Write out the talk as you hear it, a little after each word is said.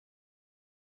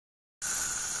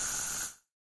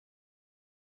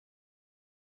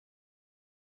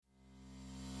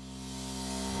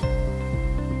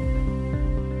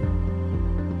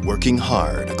Working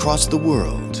hard across the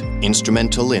world,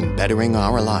 instrumental in bettering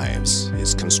our lives,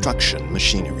 is construction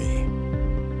machinery.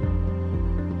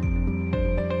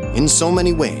 In so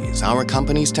many ways, our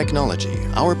company's technology,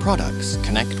 our products,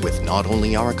 connect with not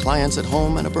only our clients at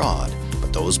home and abroad,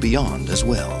 but those beyond as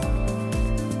well.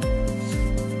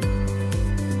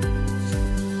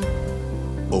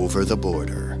 Over the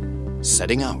border,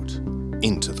 setting out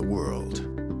into the world.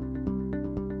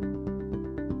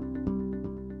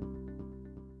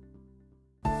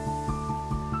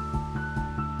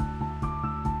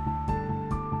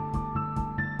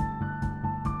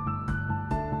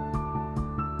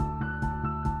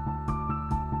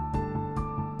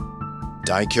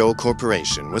 Daikyo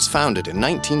Corporation was founded in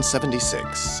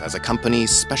 1976 as a company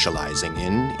specializing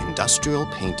in industrial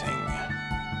painting.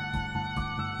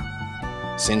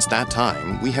 Since that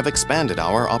time, we have expanded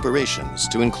our operations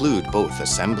to include both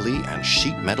assembly and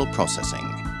sheet metal processing.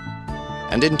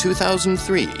 And in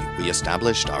 2003, we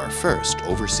established our first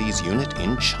overseas unit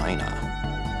in China.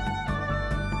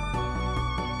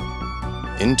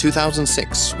 In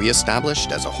 2006, we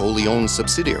established as a wholly owned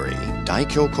subsidiary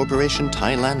Daikyo Corporation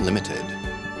Thailand Limited.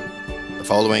 The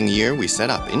following year, we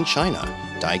set up in China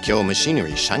Daikyo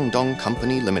Machinery Shandong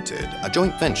Company Limited, a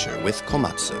joint venture with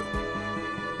Komatsu.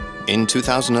 In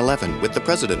 2011, with the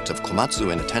president of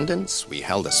Komatsu in attendance, we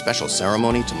held a special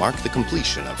ceremony to mark the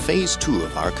completion of Phase 2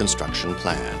 of our construction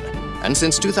plan. And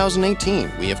since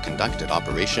 2018, we have conducted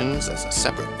operations as a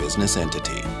separate business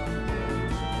entity.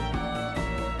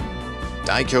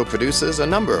 Daikyo produces a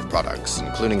number of products,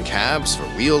 including cabs for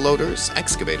wheel loaders,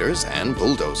 excavators, and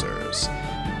bulldozers.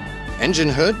 Engine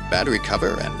hood, battery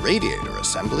cover, and radiator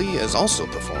assembly is also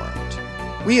performed.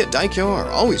 We at Daikyo are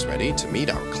always ready to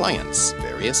meet our clients'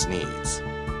 various needs.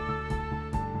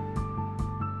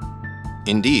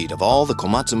 Indeed, of all the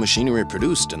Komatsu machinery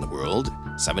produced in the world,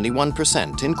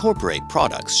 71% incorporate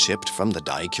products shipped from the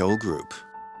Daikyo Group.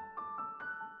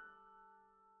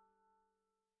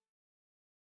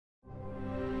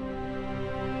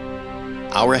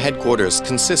 Our headquarters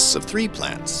consists of 3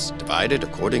 plants, divided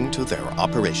according to their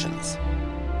operations.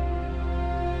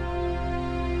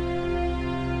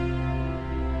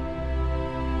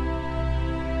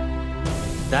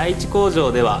第1工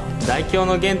場では大京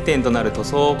の原点となる塗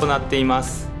装を行っていま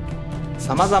す。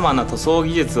さまざまな塗装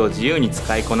技術を自由に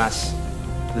使いこなし、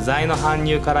部材の搬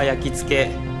入から焼き付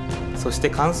け、そして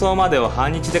乾燥までを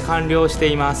半日で完了して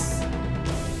います。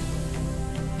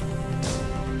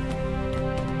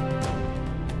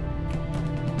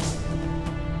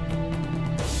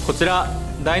こちら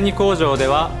第2工場で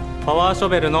はパワーショ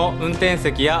ベルの運転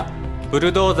席やブ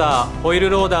ルドーザー、ホイール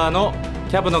ローダーの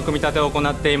キャブの組み立てを行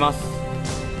っています。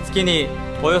月に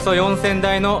およそ4000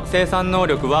台の生産能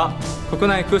力は国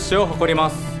内屈指を誇りま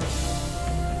す。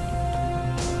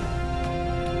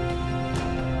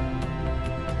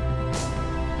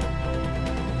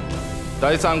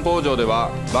第3工場では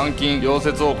板金溶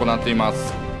接を行っていま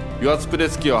す。油圧プレ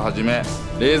ス機をはじめ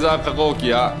レーザー加工機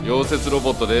や溶接ロ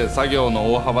ボットで作業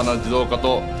の大幅な自動化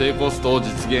と低コストを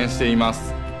実現していま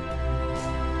す。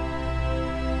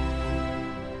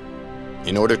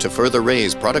In order to further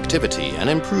raise productivity and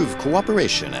improve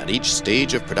cooperation at each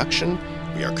stage of production,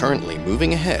 we are currently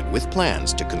moving ahead with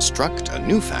plans to construct a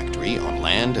new factory on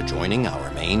land adjoining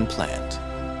our main plant.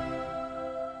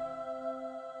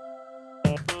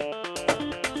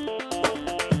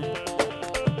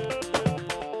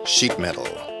 Sheet metal,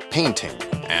 painting,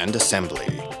 and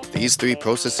assembly. These 3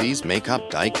 processes make up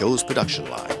Daikyo's production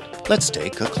line. Let's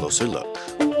take a closer look.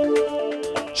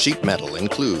 Sheet metal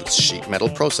includes sheet metal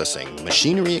processing,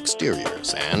 machinery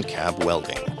exteriors, and cab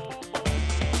welding.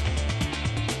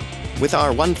 With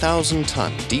our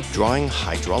 1,000-ton deep-drawing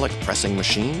hydraulic pressing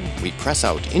machine, we press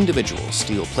out individual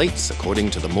steel plates according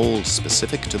to the mold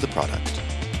specific to the product.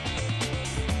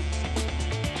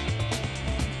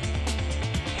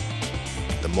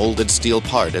 The molded steel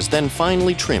part is then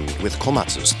finely trimmed with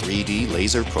Komatsu's 3D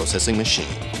laser processing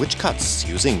machine, which cuts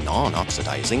using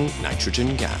non-oxidizing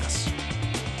nitrogen gas.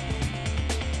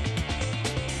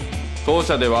 当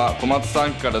社では小松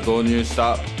産機から導入し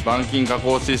た板金加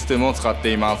工システムを使っ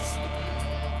ています。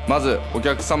まずお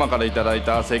客様からいただい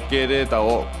た設計データ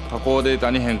を加工データ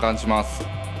に変換します。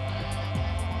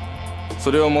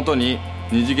それをもとに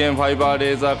2次元ファイバー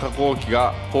レーザー加工機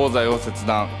が鋼材を切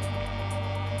断、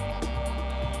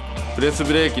プレス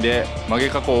ブレーキで曲げ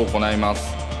加工を行いま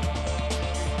す。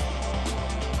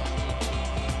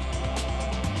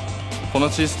この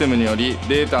システムにより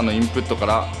データのインプットか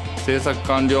ら製作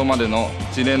完了までの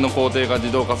一連の工程が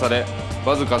自動化され、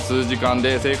わずか数時間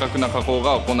で正確な加工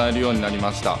が行えるようになり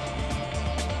ました。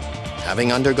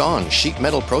Having undergone sheet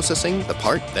metal processing, the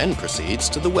part then proceeds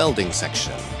to the welding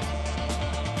section.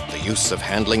 use of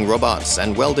handling robots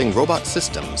and welding robot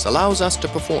systems allows us to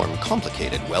perform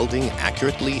complicated welding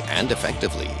accurately and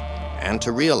effectively, and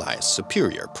to realize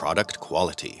superior product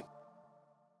quality.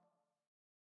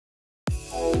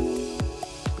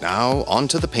 Now, on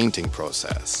to the painting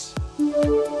process.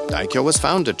 Daikyo was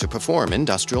founded to perform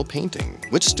industrial painting,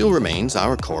 which still remains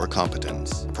our core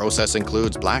competence. The process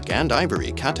includes black and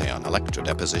ivory cation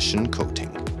electrodeposition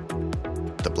coating.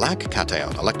 The black cation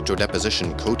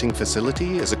electrodeposition coating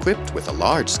facility is equipped with a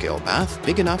large-scale bath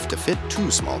big enough to fit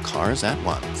 2 small cars at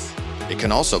once. It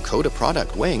can also coat a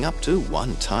product weighing up to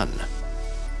 1 ton.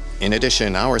 In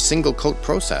addition, our single coat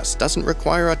process doesn't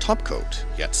require a top coat,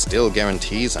 yet still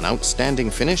guarantees an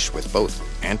outstanding finish with both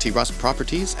anti-rust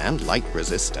properties and light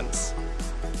resistance.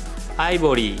 アイ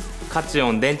ボリー、カチ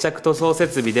オン電着塗装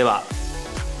設備では、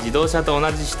自動車と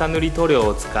同じ下塗り塗料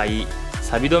を使い、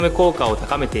錆止め効果を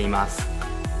高めています。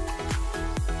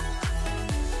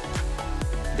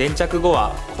電着後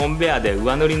はコンベアで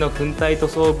上塗りの粉体塗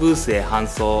装ブースへ搬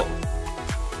送。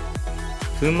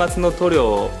粉末の塗料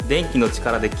を電気の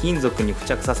力で金属に付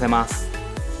着させます。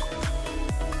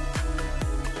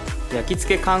焼き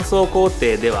付け乾燥工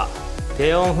程では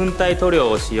低温粉体塗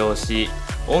料を使用し、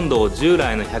温度を従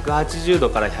来の180度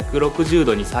から160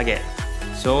度に下げ、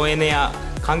省エネや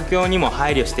環境にも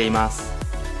配慮しています。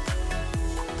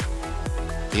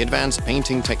The advanced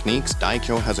painting techniques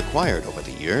Daikyo has acquired over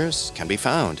the years can be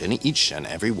found in each and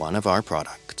every one of our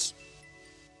products.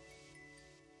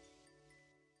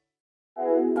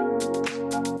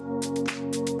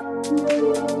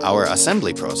 Our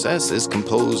assembly process is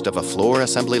composed of a floor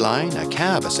assembly line, a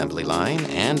cab assembly line,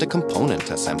 and a component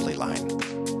assembly line.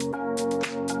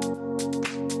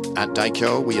 At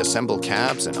Daikyo, we assemble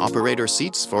cabs and operator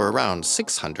seats for around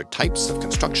 600 types of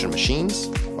construction machines,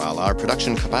 while our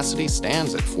production capacity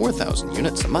stands at 4,000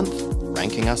 units a month,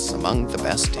 ranking us among the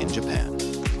best in Japan.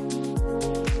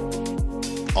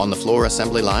 On the floor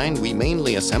assembly line, we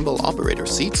mainly assemble operator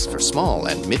seats for small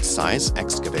and mid-size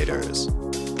excavators.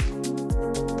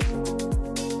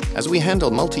 As we handle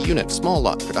multi-unit small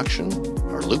lot production,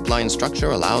 our loop line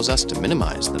structure allows us to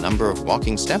minimize the number of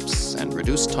walking steps and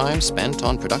reduce time spent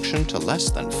on production to less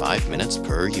than 5 minutes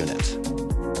per unit.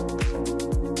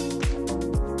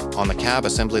 On the cab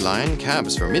assembly line,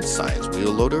 cabs for mid-size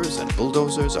wheel loaders and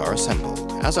bulldozers are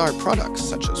assembled, as are products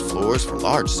such as floors for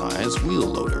large-size wheel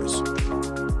loaders.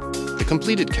 The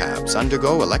completed cabs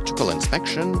undergo electrical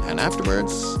inspection and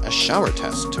afterwards a shower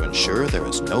test to ensure there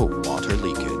is no water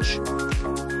leakage.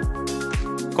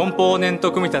 コンポーネン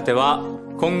ト組み立ては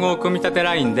混合組み立て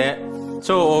ラインで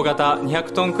超大型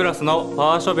200トンクラスのパ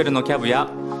ワーショベルのキャブや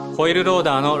ホイールロー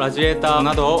ダーのラジエーター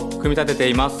などを組み立てて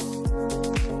います。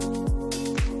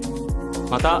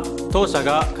また当社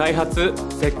が開発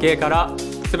設計から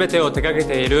全てを手掛け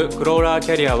ているクローラー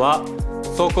キャリアは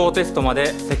走行テストま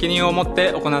で責任を持っ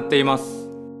て行っています。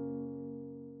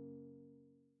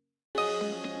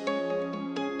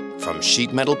 From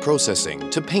sheet metal processing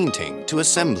to painting to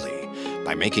assembly,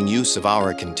 by making use of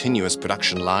our continuous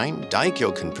production line,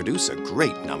 Daikyo can produce a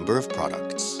great number of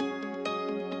products.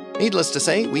 Needless to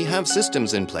say, we have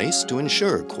systems in place to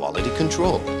ensure quality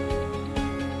control.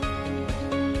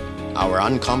 Our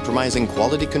uncompromising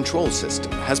quality control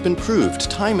system has been proved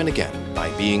time and again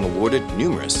by being awarded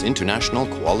numerous international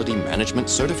quality management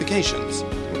certifications,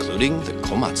 including the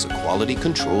Komatsu Quality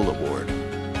Control Award.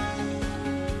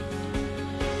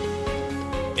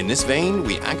 In this vein,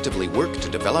 we actively work to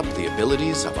develop the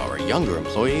abilities of our younger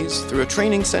employees through a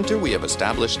training center we have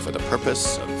established for the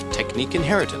purpose of technique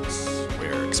inheritance,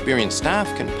 where experienced staff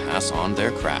can pass on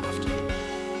their craft.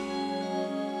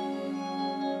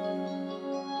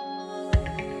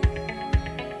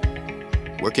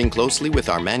 Working closely with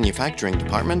our manufacturing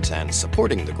department and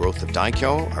supporting the growth of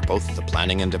Daikyo are both the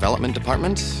planning and development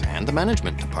department and the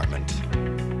management department.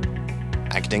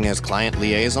 Acting as client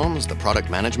liaisons, the product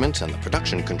management and the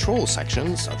production control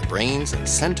sections are the brains and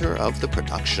center of the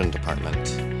production department.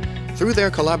 Through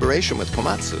their collaboration with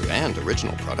Komatsu and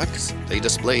original products, they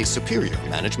display superior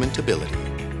management ability.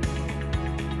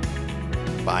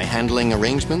 By handling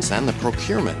arrangements and the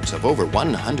procurement of over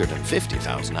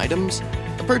 150,000 items,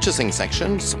 the purchasing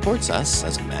section supports us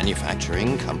as a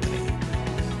manufacturing company.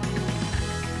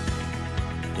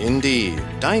 Indeed,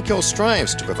 Daikyo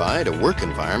strives to provide a work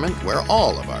environment where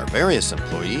all of our various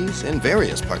employees in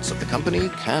various parts of the company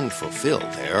can fulfill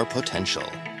their potential.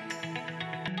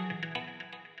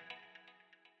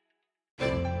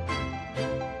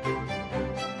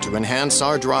 To enhance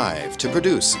our drive to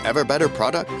produce ever better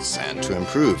products and to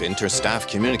improve inter-staff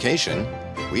communication,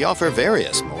 we offer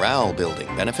various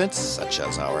morale-building benefits such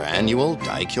as our annual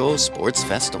Daikyo Sports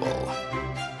Festival.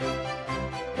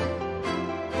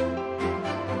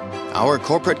 Our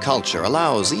corporate culture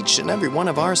allows each and every one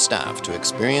of our staff to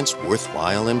experience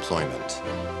worthwhile employment.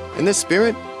 In this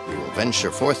spirit, we will venture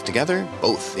forth together,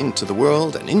 both into the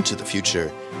world and into the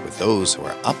future, with those who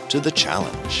are up to the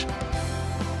challenge.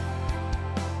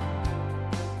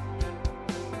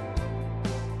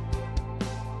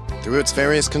 Through its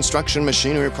various construction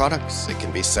machinery products, it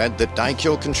can be said that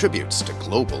Daikyo contributes to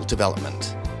global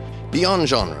development. Beyond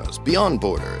genres, beyond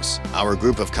borders, our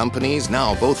group of companies,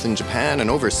 now both in Japan and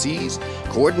overseas,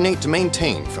 coordinate to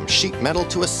maintain from sheet metal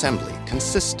to assembly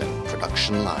consistent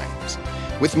production lines.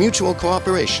 With mutual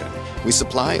cooperation, we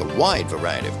supply a wide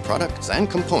variety of products and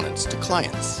components to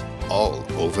clients all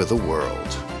over the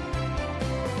world.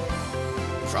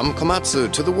 From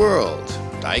Komatsu to the world,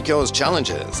 Daikyo's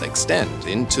challenges extend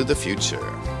into the future.